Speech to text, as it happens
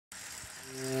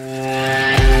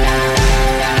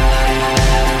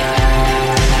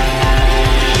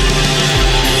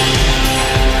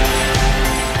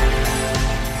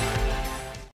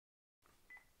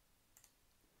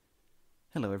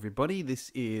everybody, this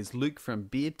is Luke from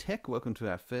Beard Tech. Welcome to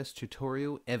our first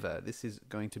tutorial ever. This is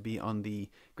going to be on the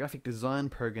graphic design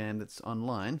program that's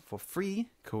online for free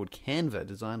called Canva,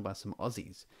 designed by some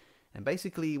Aussies. And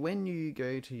basically when you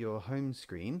go to your home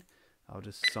screen, I'll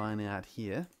just sign out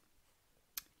here,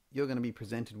 you're going to be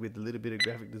presented with a little bit of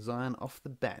graphic design off the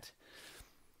bat.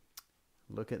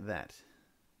 Look at that.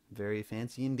 Very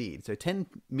fancy indeed. So 10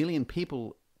 million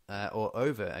people or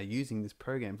over are using this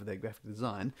program for their graphic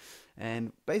design,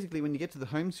 and basically when you get to the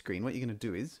home screen, what you're going to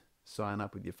do is sign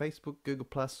up with your Facebook, Google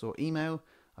Plus or email.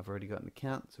 I've already got an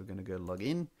account, so we're going to go log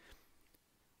in.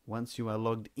 Once you are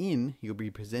logged in, you'll be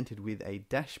presented with a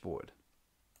dashboard,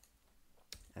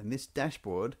 and this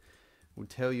dashboard will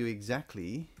tell you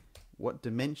exactly what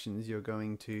dimensions you're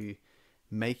going to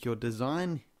make your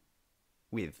design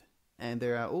with. And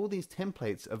there are all these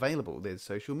templates available. There's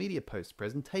social media posts,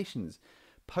 presentations,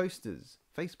 posters,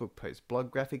 Facebook posts, blog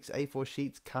graphics, A4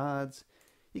 sheets, cards.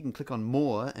 You can click on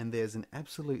more and there's an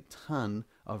absolute ton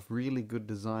of really good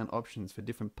design options for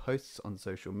different posts on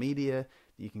social media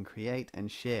that you can create and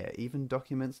share. Even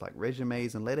documents like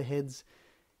resumes and letterheads.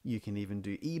 You can even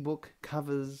do ebook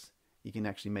covers. You can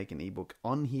actually make an ebook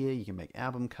on here. You can make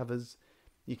album covers.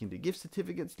 You can do gift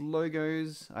certificates,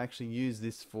 logos. I actually use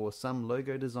this for some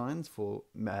logo designs for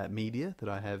media that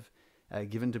I have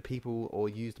given to people or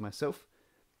used myself.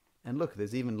 And look,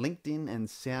 there's even LinkedIn and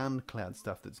SoundCloud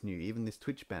stuff that's new. Even this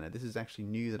Twitch banner. This is actually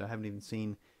new that I haven't even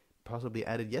seen, possibly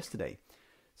added yesterday.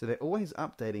 So they're always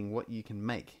updating what you can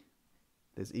make.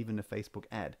 There's even a Facebook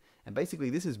ad. And basically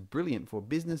this is brilliant for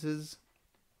businesses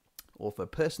or for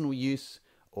personal use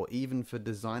or even for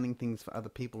designing things for other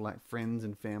people like friends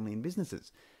and family and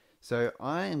businesses. So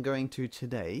I am going to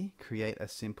today create a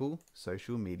simple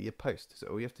social media post. So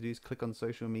all you have to do is click on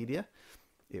social media.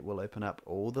 It will open up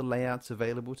all the layouts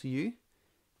available to you,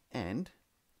 and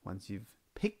once you've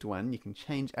picked one, you can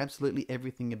change absolutely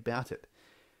everything about it.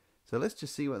 So let's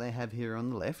just see what they have here on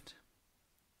the left.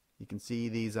 You can see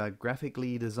these are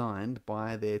graphically designed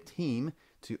by their team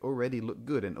to already look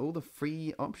good, and all the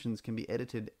free options can be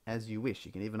edited as you wish.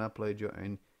 You can even upload your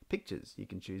own pictures. You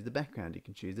can choose the background, you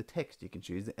can choose the text, you can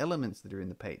choose the elements that are in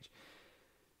the page.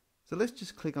 So let's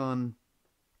just click on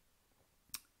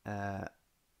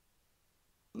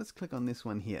let's click on this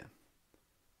one here.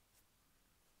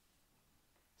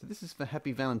 So this is for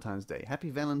Happy Valentine's Day. Happy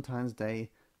Valentine's Day,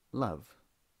 love.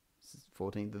 This is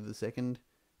 14th of the 2nd,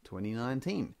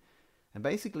 2019. And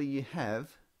basically you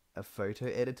have a photo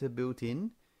editor built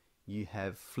in. You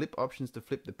have flip options to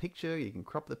flip the picture. You can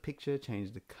crop the picture,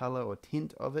 change the color or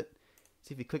tint of it.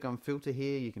 So if you click on filter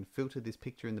here, you can filter this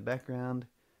picture in the background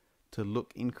to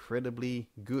look incredibly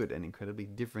good and incredibly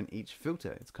different each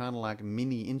filter. It's kind of like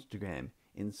mini Instagram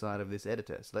inside of this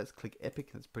editor. So let's click Epic.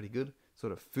 That's pretty good,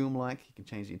 sort of film-like. You can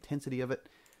change the intensity of it,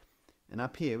 and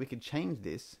up here we could change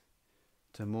this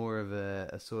to more of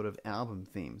a sort of album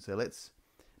theme. So let's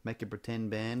make a pretend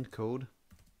band called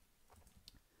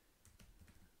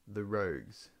The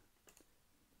Rogues.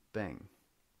 Bang.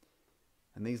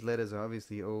 And these letters are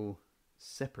obviously all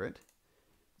separate,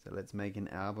 so let's make an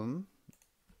album.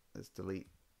 Let's delete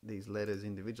these letters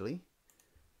individually.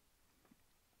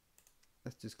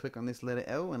 Let's just click on this letter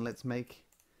L and let's make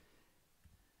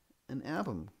an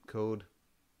album called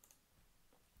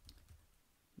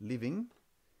Living.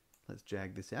 Let's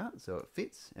drag this out so it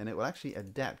fits, and it will actually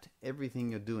adapt everything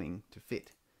you're doing to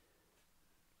fit.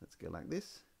 Let's go like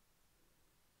this.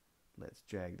 Let's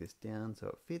drag this down so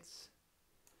it fits.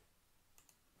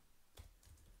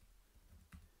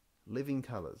 Living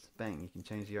colors. Bang. You can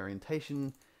change the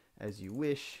orientation as you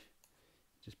wish.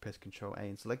 Just press Ctrl A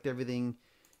and select everything.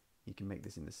 You can make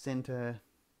this in the center,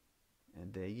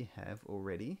 and there you have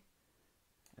already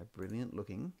a brilliant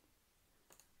looking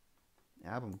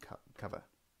album cover.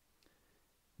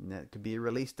 And that could be a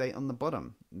release date on the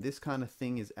bottom. This kind of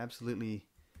thing is absolutely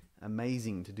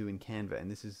amazing to do in Canva,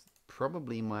 and this is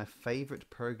probably my favorite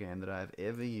program that I've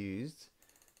ever used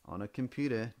on a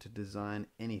computer to design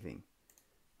anything.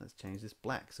 Let's change this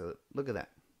black. So look at that.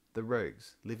 The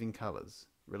Rogues, living colors,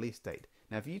 release date.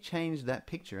 Now if you changed that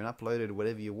picture and uploaded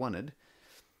whatever you wanted,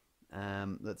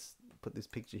 let's put this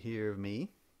picture here of me.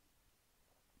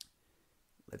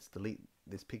 Let's delete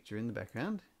this picture in the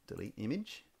background. Delete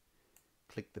image.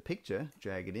 Click the picture,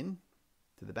 drag it in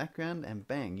to the background, and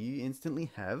bang, you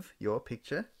instantly have your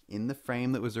picture in the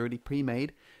frame that was already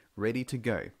pre-made, ready to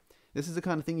go. This is the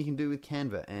kind of thing you can do with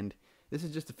Canva, and this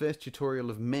is just the first tutorial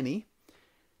of many.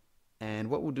 And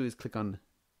what we'll do is click on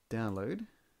download.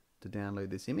 To download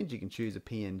this image, you can choose a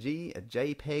PNG, a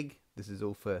JPEG. This is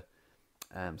all for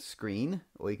screen,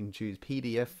 or you can choose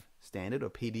PDF standard or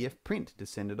PDF print to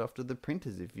send it off to the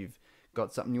printers if you've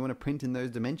got something you want to print in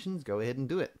those dimensions, go ahead and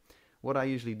do it. What I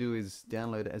usually do is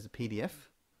download it as a PDF.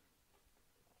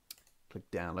 Click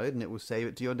download and it will save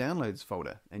it to your downloads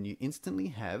folder, and you instantly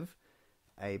have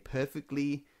a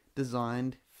perfectly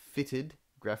designed, fitted,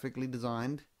 graphically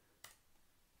designed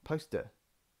poster,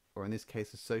 or in this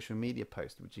case a social media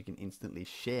post, which you can instantly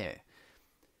share.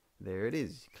 There it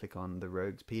is. Click on the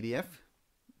Rogues PDF.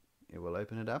 It will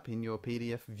open it up in your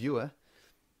PDF viewer.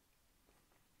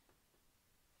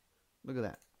 Look at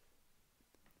that.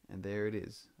 And there it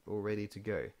is, all ready to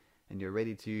go. And you're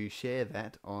ready to share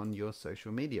that on your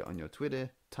social media, on your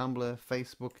Twitter, Tumblr,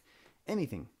 Facebook,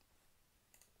 anything.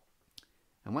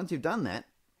 And once you've done that,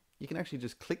 you can actually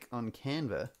just click on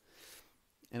Canva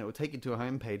and it will take you to a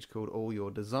home page called All Your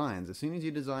Designs. As soon as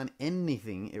you design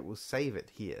anything, it will save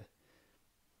it here.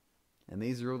 And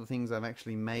these are all the things I've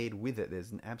actually made with it.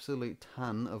 There's an absolute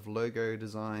ton of logo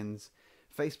designs,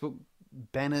 Facebook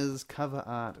banners, cover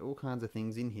art, all kinds of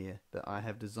things in here that I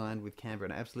have designed with Canva,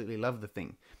 and I absolutely love the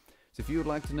thing. So if you would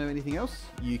like to know anything else,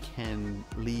 you can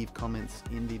leave comments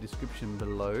in the description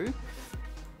below,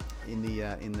 in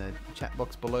the chat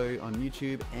box below on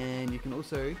YouTube, and you can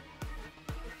also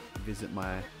visit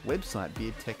my website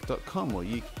beardtech.com, or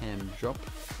you can drop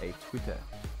a Twitter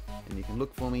and you can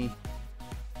look for me.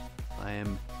 I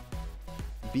am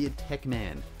Beard Tech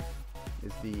Man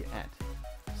is the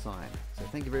 @ sign. So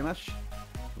thank you very much.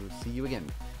 We'll see you again.